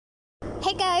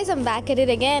Hey guys, I'm back at it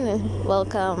again.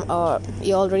 Welcome, or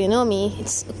you already know me.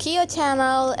 It's Ukio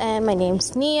channel and my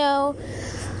name's Neo.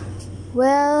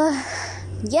 Well,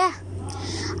 yeah,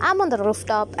 I'm on the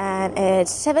rooftop and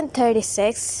it's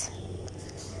 7:36.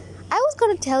 I was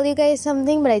gonna tell you guys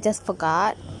something, but I just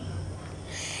forgot.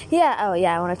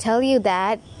 I want to tell you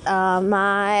that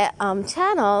my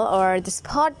channel or this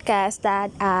podcast that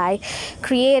I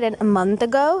created a month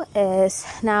ago is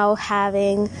now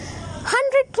having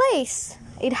 100 plays.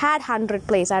 It had 100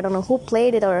 plays. I don't know who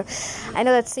played it, or I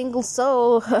know that single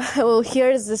soul who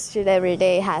hears this shit every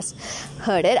day has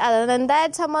heard it. Other than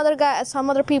that, some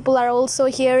other people are also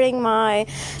hearing my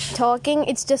talking.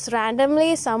 It's just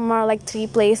randomly. Some are like 3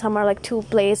 plays, some are like 2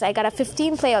 plays. I got a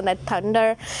 15 play on that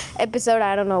Thunder episode.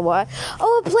 I don't know what.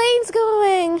 Oh, a plane's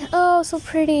going. Oh, so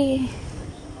pretty.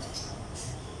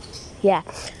 Yeah,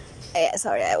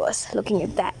 sorry, I was looking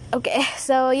at that. Okay,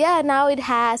 so yeah, now it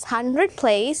has 100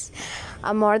 plays.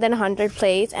 More than 100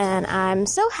 plays, and I'm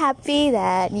so happy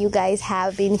that you guys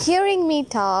have been hearing me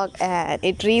talk, and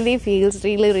it really feels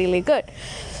really good.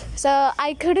 So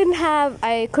I couldn't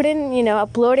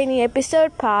upload any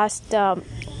episode past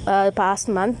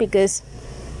month because,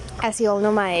 as you all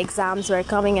know, my exams were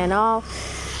coming and all.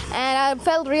 And I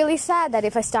felt really sad that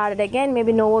if I started again,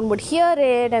 maybe no one would hear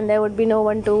it and there would be no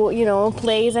one to,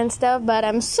 plays and stuff. But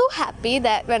I'm so happy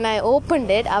that when I opened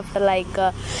it after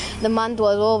the month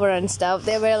was over and stuff,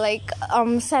 there were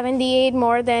 78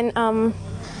 more than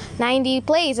 90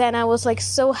 plays, and I was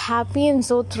so happy and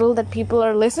so thrilled that people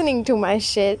are listening to my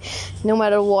shit no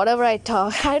matter whatever I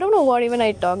talk. I don't know what even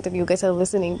I talk that you guys are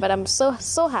listening, but I'm so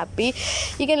happy.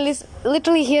 You can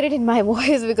literally hear it in my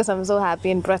voice because I'm so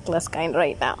happy and breathless kind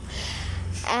right now.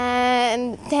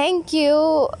 And thank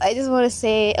you. I just want to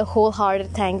say a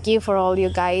wholehearted thank you for all you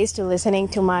guys to listening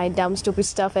to my dumb stupid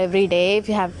stuff every day if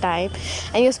you have time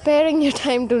and you're sparing your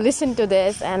time to listen to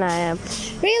this. And I am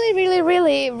really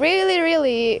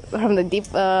from the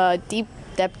deep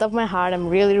depth of my heart, I'm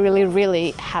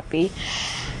really happy.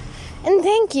 And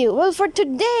thank you. Well, for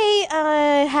today,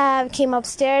 I came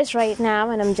upstairs right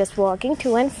now, and I'm just walking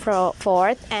to and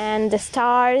forth, and the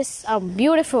stars are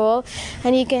beautiful,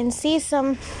 and you can see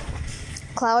some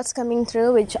clouds coming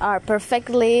through, which are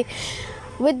perfectly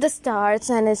with the stars,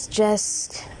 and it's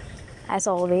just, as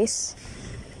always,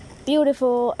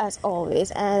 beautiful as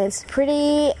always, and it's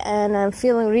pretty, and I'm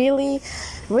feeling really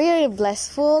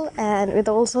blissful, and with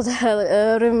also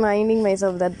the reminding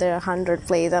myself that there are 100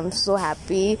 plays. I'm so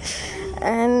happy.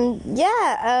 And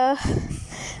well,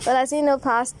 as you know,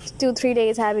 past 2-3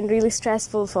 days have been really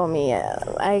stressful for me.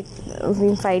 I've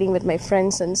been fighting with my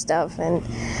friends and stuff, and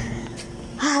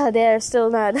they're still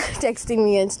not texting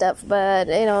me and stuff, but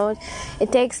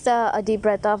it takes a deep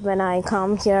breath off when I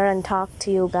come here and talk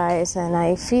to you guys, and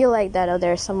I feel like that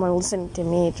there's someone listening to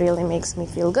me. It really makes me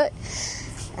feel good.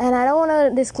 And I don't want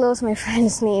to disclose my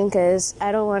friend's name because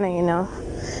I don't want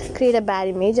to create a bad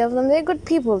image of them. They're good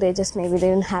people, they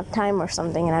didn't have time or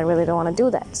something, and I really don't want to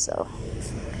do that. So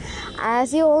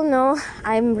as you all know,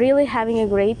 I'm really having a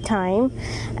great time,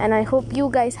 and I hope you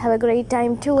guys have a great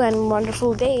time too and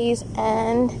wonderful days.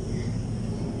 And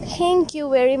thank you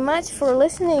very much for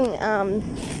listening.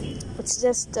 It's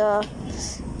just a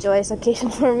joyous occasion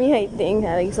for me, I think,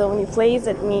 having so many plays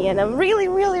at me, and I'm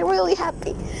really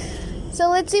happy. So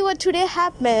let's see what today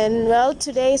happened. Well,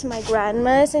 today is my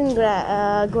grandma's and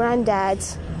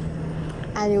granddad's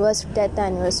death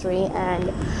anniversary, and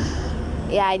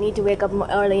yeah, I need to wake up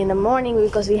early in the morning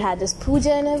because we had this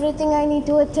puja and everything I need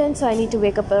to attend, so I need to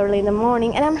wake up early in the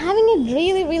morning. And I'm having a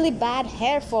really bad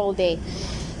hair fall day.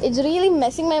 It's really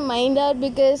messing my mind out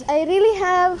because I really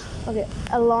have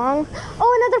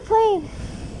another plane.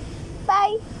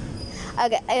 Bye.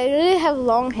 Okay, I really have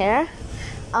long hair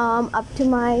up to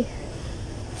my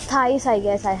thighs, I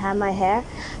guess. I have my hair,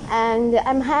 and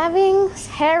I'm having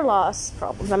hair loss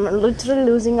problems. I'm literally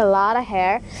losing a lot of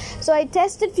hair. So I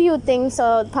tested few things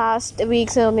past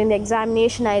weeks. So in the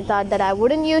examination, I thought that I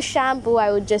wouldn't use shampoo.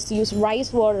 I would just use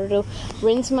rice water to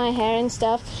rinse my hair and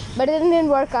stuff, but it didn't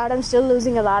work out. I'm still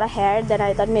losing a lot of hair. Then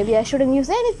I thought maybe I shouldn't use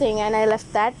anything, and I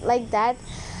left that like that,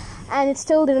 and it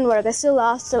still didn't work. I still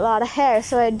lost a lot of hair.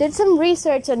 So I did some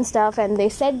research and stuff, and they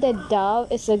said that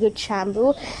Dove is a good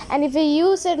shampoo, and if you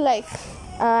use it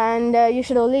you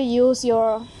should only use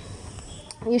your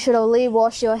you should only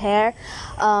wash your hair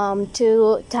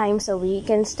 2 times a week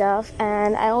and stuff.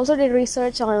 And I also did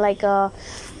research on like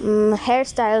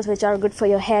hairstyles which are good for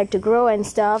your hair to grow and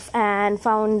stuff, and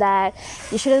found that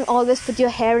you shouldn't always put your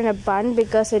hair in a bun,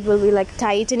 because it will be like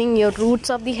tightening your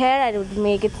roots of the hair, and it would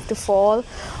make it to fall,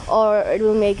 or it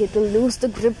will make it to lose the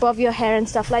grip of your hair and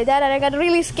stuff like that. And I got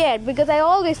really scared because I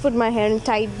always put my hair in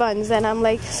tight buns, and I'm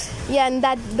like, yeah, and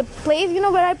that the place,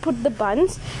 where I put the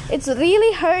buns, it's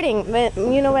really hurting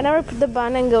whenever I put the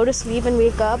bun and go to sleep and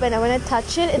wake up, and when I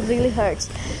touch it, it really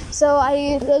hurts. So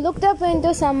I looked up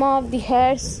into some of the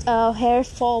hair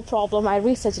fall problem. I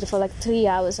researched it for like 3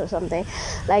 hours or something,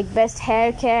 like best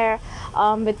hair care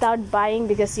without buying,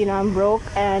 because I'm broke,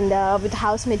 and with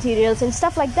house materials and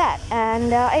stuff like that.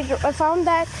 And I found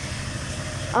that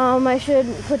I should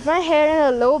put my hair in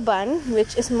a low bun,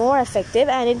 which is more effective,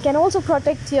 and it can also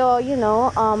protect your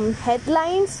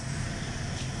headlines,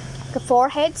 the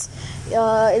foreheads.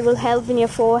 It will help in your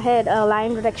forehead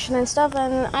line protection and stuff,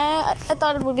 and I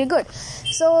thought it would be good.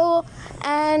 So,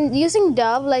 and using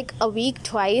Dove like a week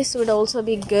twice would also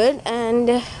be good,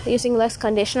 and using less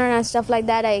conditioner and stuff like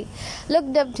that. I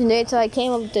looked up to it, so I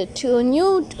came up to a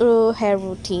new hair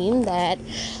routine that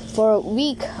for a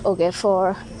week,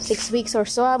 for 6 weeks or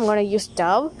so, I'm gonna use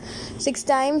Dove 6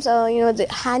 times. The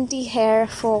anti-hair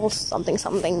fall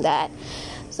something that.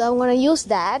 So I'm gonna use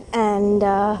that, and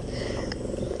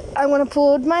I'm gonna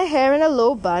put my hair in a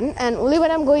low bun, and only when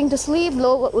I'm going to sleep,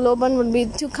 low bun would be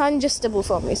too congestible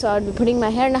for me. So I'll be putting my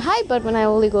hair in a high bun when I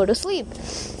only go to sleep.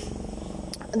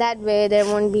 That way there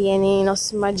won't be any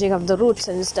smudging of the roots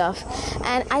and stuff.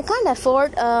 And I can't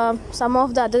afford some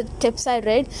of the other tips I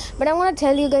read, but I'm gonna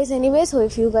tell you guys anyway. So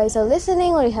if you guys are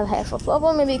listening, or you have hair fall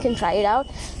problem, maybe you can try it out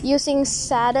using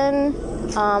satin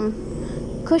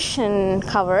cushion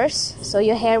covers, so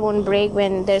your hair won't break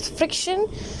when there's friction.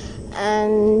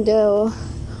 And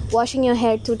washing your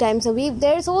hair 2 times a week.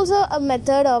 There's also a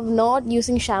method of not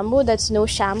using shampoo, that's no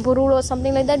shampoo rule or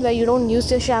something like that, where you don't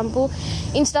use your shampoo.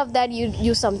 Instead of that, you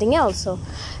use something else. So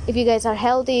if you guys are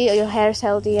healthy, or your hair is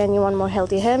healthy, and you want more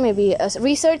healthy hair, maybe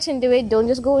research into it. Don't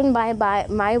just go and buy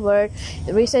my word.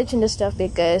 Research into stuff,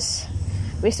 because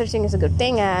researching is a good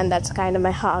thing, and that's kind of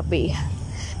my hobby.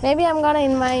 Maybe I'm gonna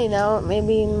in my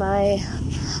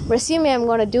resume, I'm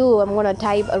gonna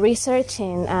type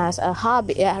researching as a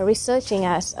hobby, researching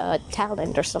as a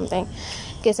talent or something,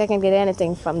 because I can get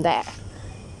anything from there.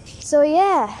 So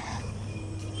yeah,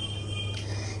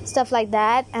 stuff like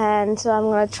that. And so I'm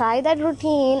gonna try that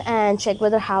routine and check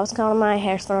whether how my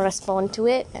hair's gonna respond to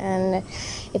it, and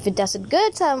if it does it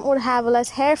good, so I would have less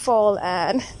hair fall,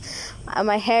 and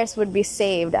my hairs would be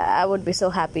saved. I would be so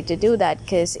happy to do that,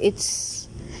 because it's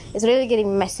really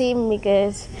getting messy,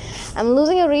 because I'm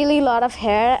losing a really lot of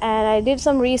hair. And I did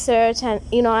some research, and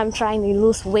I'm trying to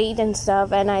lose weight and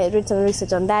stuff, and I did some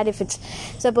research on that, if it's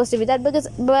supposed to be that,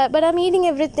 but I'm eating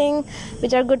everything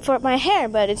which are good for my hair,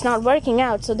 but it's not working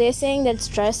out. So they're saying that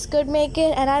stress could make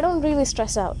it, and I don't really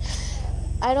stress out.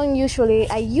 I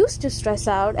used to stress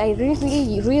out. I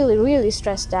really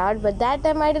stressed out, but that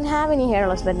time I didn't have any hair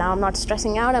loss. But now I'm not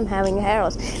stressing out, I'm having a hair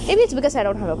loss. Maybe it's because I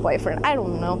don't have a boyfriend, I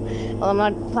don't know. Well, I'm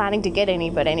not planning to get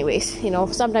any, but anyways,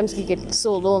 sometimes we get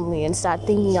so lonely and start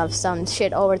thinking of some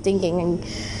shit, overthinking and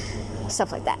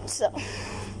stuff like that. So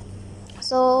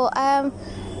I'm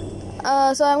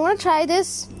gonna try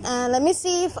this. Let me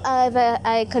see if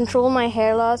I control my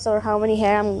hair loss, or how many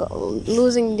hair I'm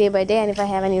losing day by day, and if I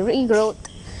have any regrowth.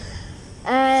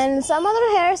 And some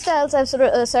other hairstyles I've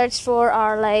searched for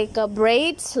are like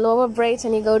braids, lower braids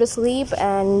when you go to sleep,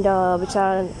 and which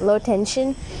are low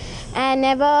tension, and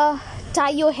never tie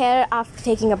your hair after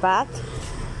taking a bath.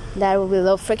 That will be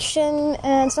low friction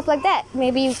and stuff like that.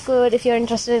 Maybe you could, if you're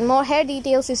interested in more hair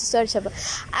details, you search about.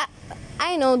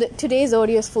 I know that today's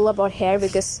audio is full about hair,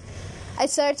 because I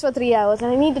searched for 3 hours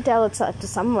and I need to tell it to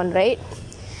someone, right?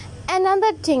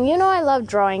 Another thing, I love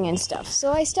drawing and stuff.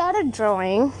 So I started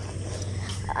drawing.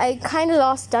 I kind of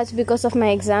lost touch because of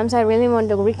my exams. I really want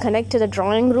to reconnect to the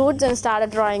drawing roots, and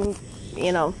started drawing,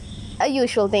 a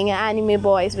usual thing, anime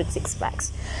boys with 6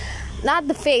 packs. Not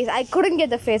the face. I couldn't get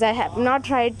the face. I have not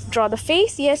tried to draw the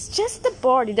face. Yes, just the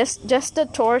body, just the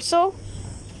torso.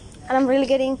 And I'm really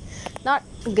getting not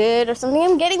good or something.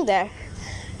 I'm getting there.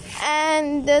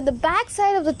 And the back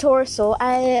side of the torso,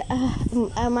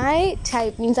 my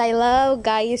type means I love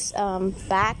guys'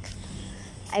 back.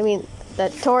 I mean, the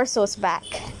torso's back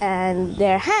and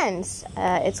their hands.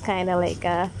 It's kind of like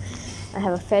I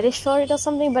have a fetish for it or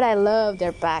something, but I love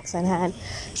their backs and hands.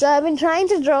 So I've been trying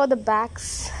to draw the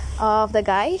backs of the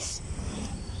guys,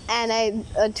 And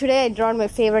today I drawn my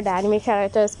favorite anime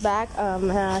characters back.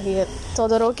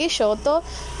 Todoroki Shoto.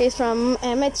 He's from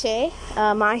MHA,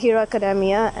 My Hero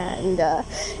Academia, and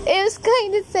it was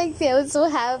kind of sexy. I was so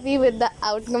happy with the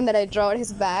outcome that I drew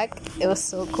his back. It was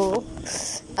so cool.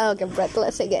 Okay,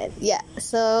 breathless again. Yeah.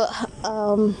 So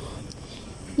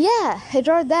yeah, I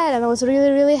drew that, and I was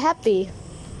really, really happy.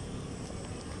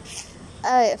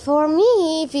 For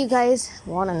me, if you guys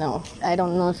want to know, I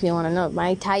don't know if you want to know,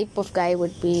 my type of guy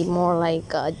would be more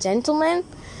like a gentleman,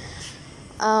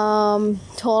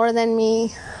 taller than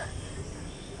me,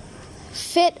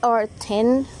 fit or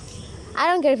thin. I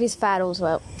don't care if he's fat also.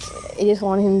 I just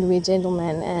want him to be a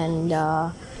gentleman. And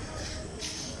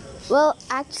well,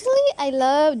 actually, I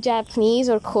love Japanese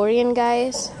or Korean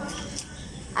guys.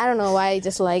 I don't know why I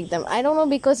just like them. I don't know,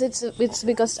 because it's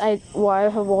because I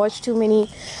have watched too many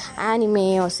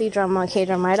anime or C-drama,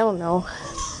 K-drama. I don't know,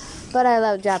 but I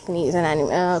love Japanese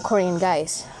and Korean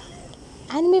guys.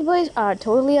 Anime boys are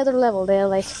totally other level. They're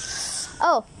like,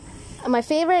 oh, my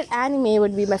favorite anime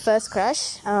would be my first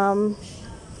crush, Usui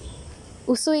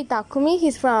Takumi.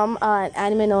 He's from an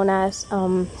anime known as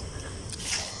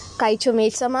Kaicho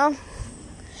Maid-sama.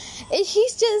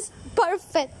 He's just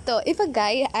perfect though. If a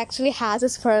guy actually has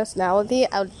his personality,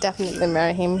 I would definitely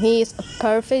marry him. He is a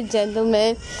perfect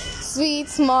gentleman, sweet,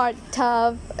 smart,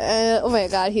 tough. Oh my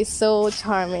god, he's so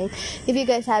charming. If you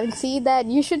guys haven't seen that,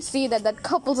 you should see that. That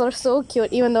couples are so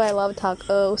cute. Even though I love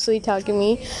Sweet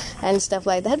Takumi and stuff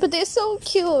like that, but they're so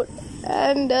cute.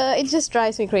 And it just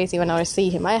drives me crazy when I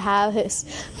see him. I have his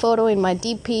photo in my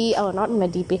DP. Oh, not in my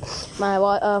DP. My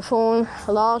phone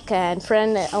lock and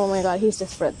friend. Oh my god, he's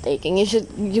just breathtaking.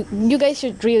 You guys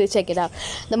should really check it out.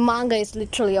 The manga is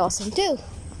literally awesome too.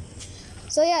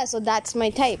 So yeah, so that's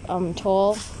my type.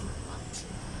 Tall,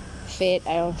 fit.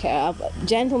 I don't care. But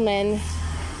gentleman.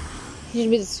 He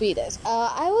should be the sweetest.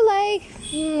 I would like.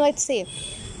 Let's see.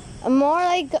 More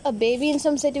like a baby in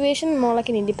some situation, more like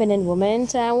an independent woman.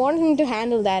 So I want him to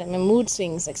handle that, my mood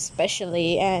swings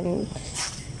especially, and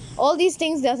all these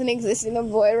things doesn't exist in a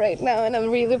boy right now. And I'm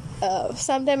really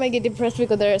sometimes I get depressed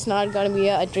because there's not gonna be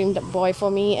a dreamed up boy for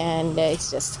me, and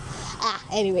it's just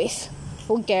anyways,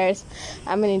 who cares?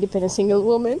 I'm an independent single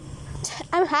woman.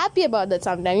 I'm happy about that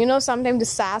sometimes. Sometimes the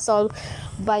sass all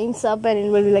binds up and it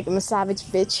will be like I'm a savage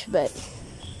bitch, but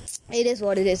it is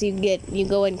what it is. You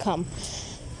go and come.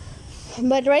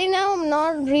 But right now, I'm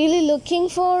not really looking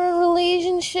for a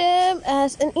relationship.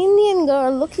 As an Indian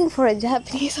girl looking for a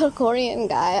Japanese or Korean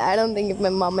guy, I don't think if my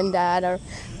mom and dad are...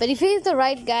 But if he's the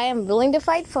right guy, I'm willing to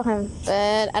fight for him.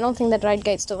 But I don't think that right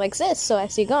guy still exists. So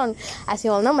as you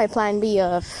all know, my plan B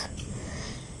of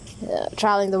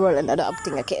traveling the world and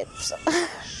adopting a kid. So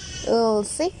we'll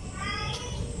see.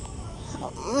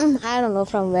 I don't know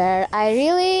from where. I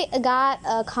really got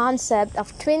a concept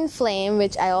of twin flame,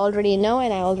 which I already know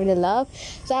and I already love.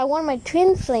 So I want my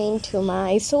twin flame to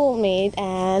my soulmate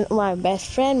and my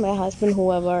best friend, my husband,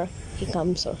 whoever he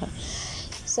comes or her.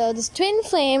 So this twin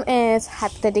flame is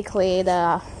hypothetically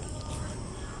the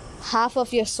half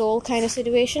of your soul kind of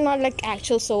situation, not like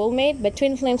actual soulmate, but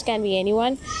twin flames can be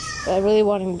anyone. But I really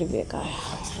want him to be a guy.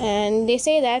 And they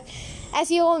say that,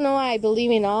 as you all know, I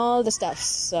believe in all the stuff.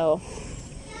 So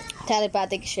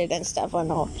telepathic shit and stuff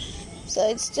and all. So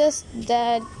it's just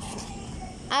that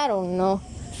I don't know.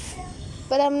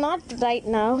 But I'm not right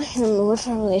now in the mood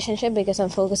for a relationship because I'm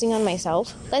focusing on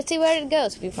myself. Let's see where it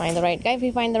goes. If we find the right guy.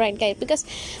 Because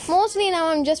mostly now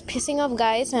I'm just pissing off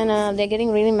guys and they're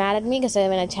getting really mad at me because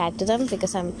when I chat to them,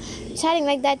 because I'm chatting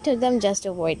like that to them just to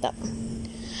avoid them.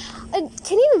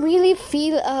 Can you really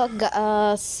feel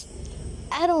I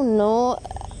don't know.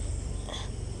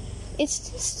 It's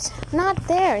just not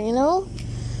there,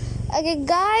 Like a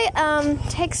guy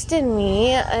texted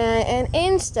me on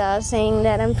Insta saying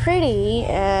that I'm pretty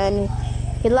and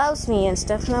he loves me and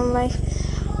stuff, and I'm like,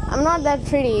 I'm not that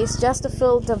pretty, it's just a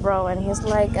filter, bro. And he's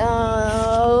like,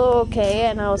 oh, okay.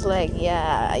 And I was like,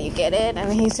 yeah, you get it.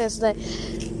 And he said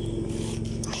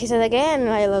again,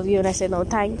 I love you. And I said, no,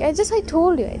 thank you. I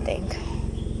told you, I think.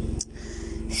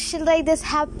 Shit like this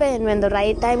happen when the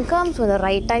right time comes, when the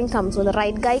right guy comes.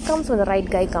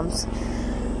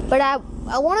 But I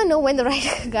want to know when the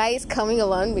right guy is coming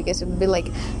along, because it would be like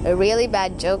a really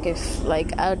bad joke if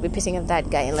I would be pissing off that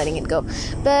guy and letting it go.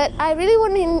 But I really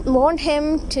want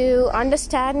him to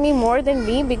understand me more than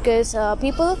me, because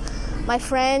people, my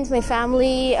friends, my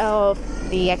family,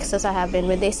 the exes I have been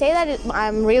with, they say that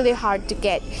I'm really hard to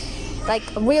get. Like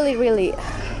really, really.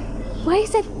 Why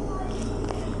is that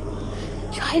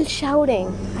child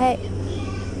shouting? Hey,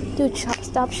 dude,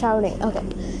 stop shouting. Okay,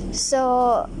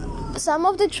 so some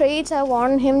of the traits I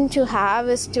want him to have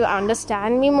is to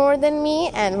understand me more than me,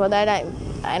 and for that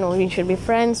I know we should be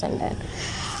friends, and then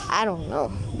I don't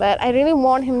know, but I really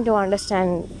want him to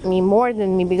understand me more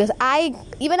than me, because I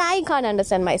can't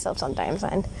understand myself sometimes,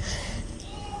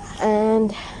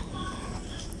 and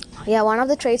yeah, one of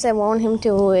the traits I want him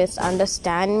to is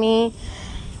understand me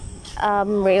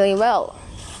really well.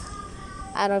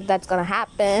 I don't know if that's gonna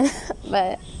happen,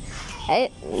 but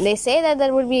they say that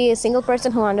there would be a single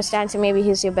person who understands you. Maybe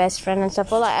he's your best friend and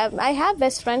stuff. Well, I have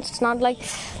best friends. It's not like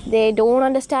they don't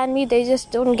understand me. They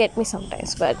just don't get me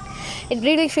sometimes. But it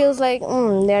really feels like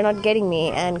they're not getting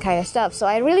me and kind of stuff. So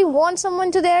I really want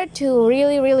someone there to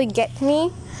really, really get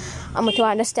me, to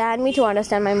understand me, to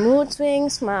understand my mood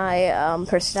swings, my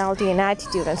personality and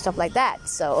attitude and stuff like that.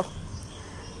 So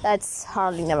that's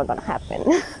hardly never gonna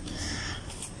happen.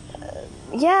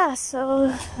 Yeah, so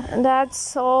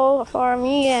that's all for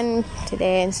me and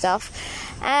today and stuff.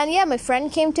 And yeah, my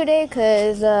friend came today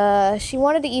because she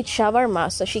wanted to eat shawarma,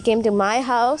 so she came to my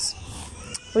house.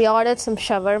 We ordered some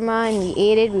shawarma and we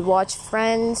ate it. We watched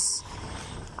Friends.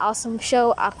 Awesome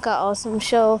show. Akka, awesome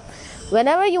show.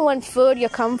 Whenever you want food, your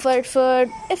comfort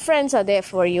food, if Friends are there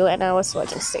for you. And I was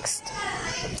watching 6th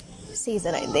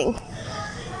season, I think.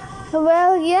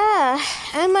 Well, yeah,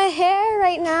 and my hair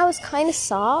right now is kind of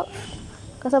soft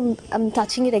because I'm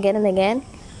touching it again and again,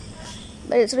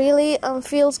 but it's really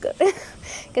feels good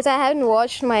because I haven't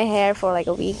washed my hair for like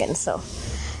a week, and so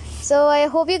I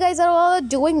hope you guys are all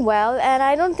doing well. And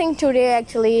I don't think today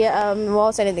actually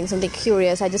was something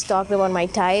curious. I just talked about my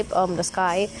type, the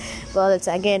sky. Well, it's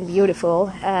again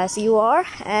beautiful as you are,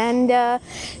 and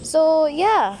so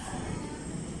yeah,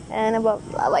 and about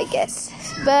love, I guess.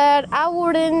 But I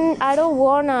don't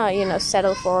wanna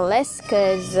settle for less,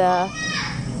 because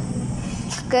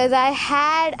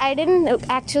I didn't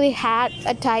actually had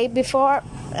a type before,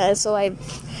 so I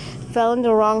fell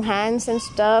into wrong hands and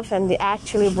stuff, and they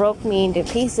actually broke me into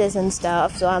pieces and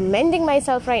stuff. So I'm mending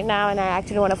myself right now, and I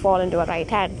actually want to fall into a right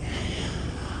hand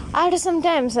after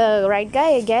sometimes a right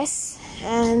guy, I guess.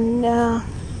 And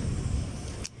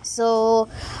so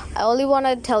I only want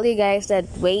to tell you guys that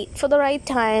wait for the right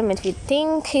time. If you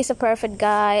think he's a perfect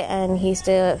guy and he's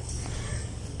the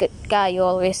good guy you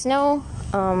always know,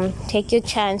 take your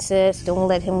chances. Don't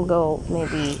let him go.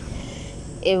 Maybe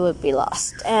it would be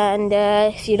lost. And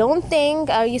if you don't think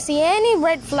or you see any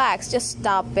red flags, just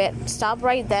stop it. Stop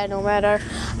right there. No matter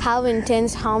how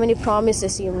intense, how many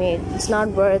promises you made, it's not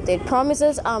worth it.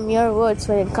 Promises are mere words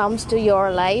when it comes to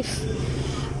your life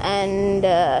and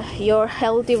your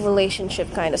healthy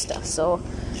relationship kind of stuff. So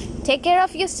take care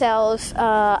of yourself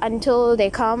until they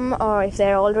come, or if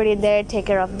they're already there, take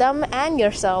care of them and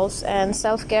yourselves. And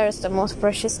self-care is the most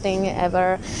precious thing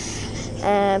ever.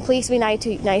 And please be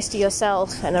nice to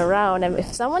yourself and around. And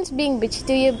if someone's being bitchy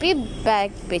to you, be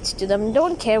back bitch to them.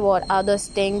 Don't care what others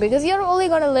think, because you're only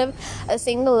gonna live a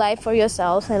single life for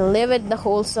yourself and live it the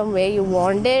wholesome way you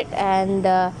want it. And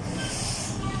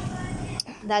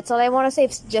that's all I want to say.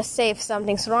 Just say if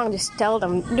something's wrong, just tell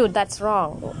them, dude, that's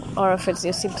wrong. Or if it's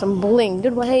you see some bullying,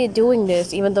 dude, why are you doing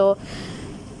this? Even though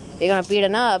you're gonna beat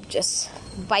them up, just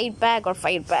bite back or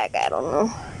fight back. I don't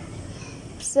know.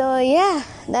 So yeah,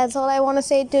 that's all I want to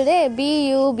say today. Be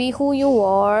you, be who you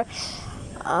are.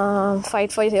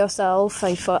 Fight for yourself,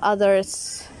 fight for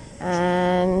others,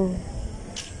 and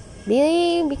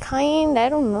be kind. I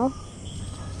don't know.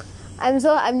 I'm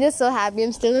just so happy.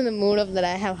 I'm still in the mood of that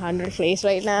I have 100 plays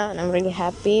right now, and I'm really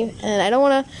happy. And I don't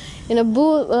want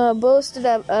to, boast it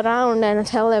around and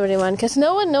tell everyone, because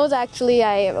no one knows actually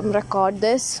I record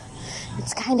this.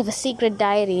 It's kind of a secret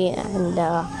diary, and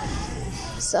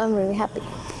so I'm really happy.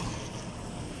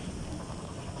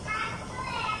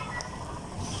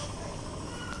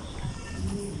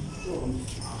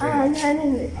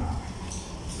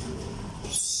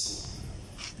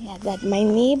 Yeah, that my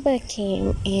neighbor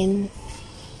came in.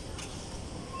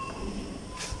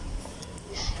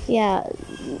 Yeah.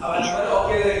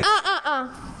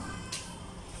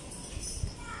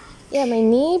 Yeah, my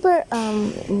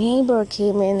neighbor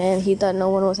came in, and he thought no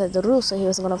one was at the roof, so he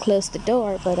was gonna close the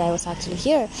door. But I was actually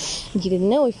here, and he didn't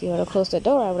know if you were to close the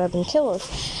door, I would have been killed.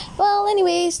 Well,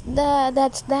 anyways,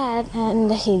 that's that,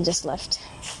 and he just left.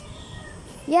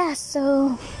 Yeah,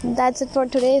 so that's it for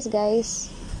today's, guys.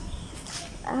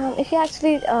 If you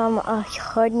actually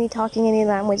heard me talking any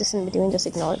languages in between, just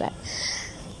ignore that.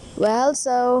 Well,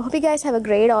 so hope you guys have a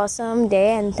great, awesome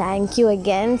day, and thank you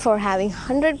again for having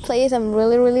 100 plays. I'm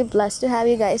really, really blessed to have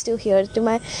you guys to hear to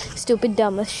my stupid,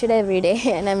 dumbest shit every day,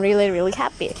 and I'm really, really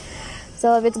happy.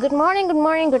 So if it's good morning,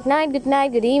 good night,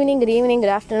 good evening, good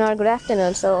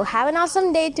afternoon. So have an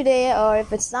awesome day today, or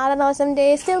if it's not an awesome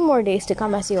day, still more days to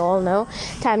come, as you all know.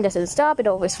 Time doesn't stop, it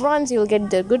always runs. You'll get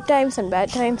the good times and bad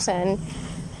times, and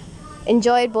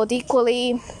enjoy it both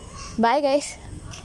equally. Bye guys.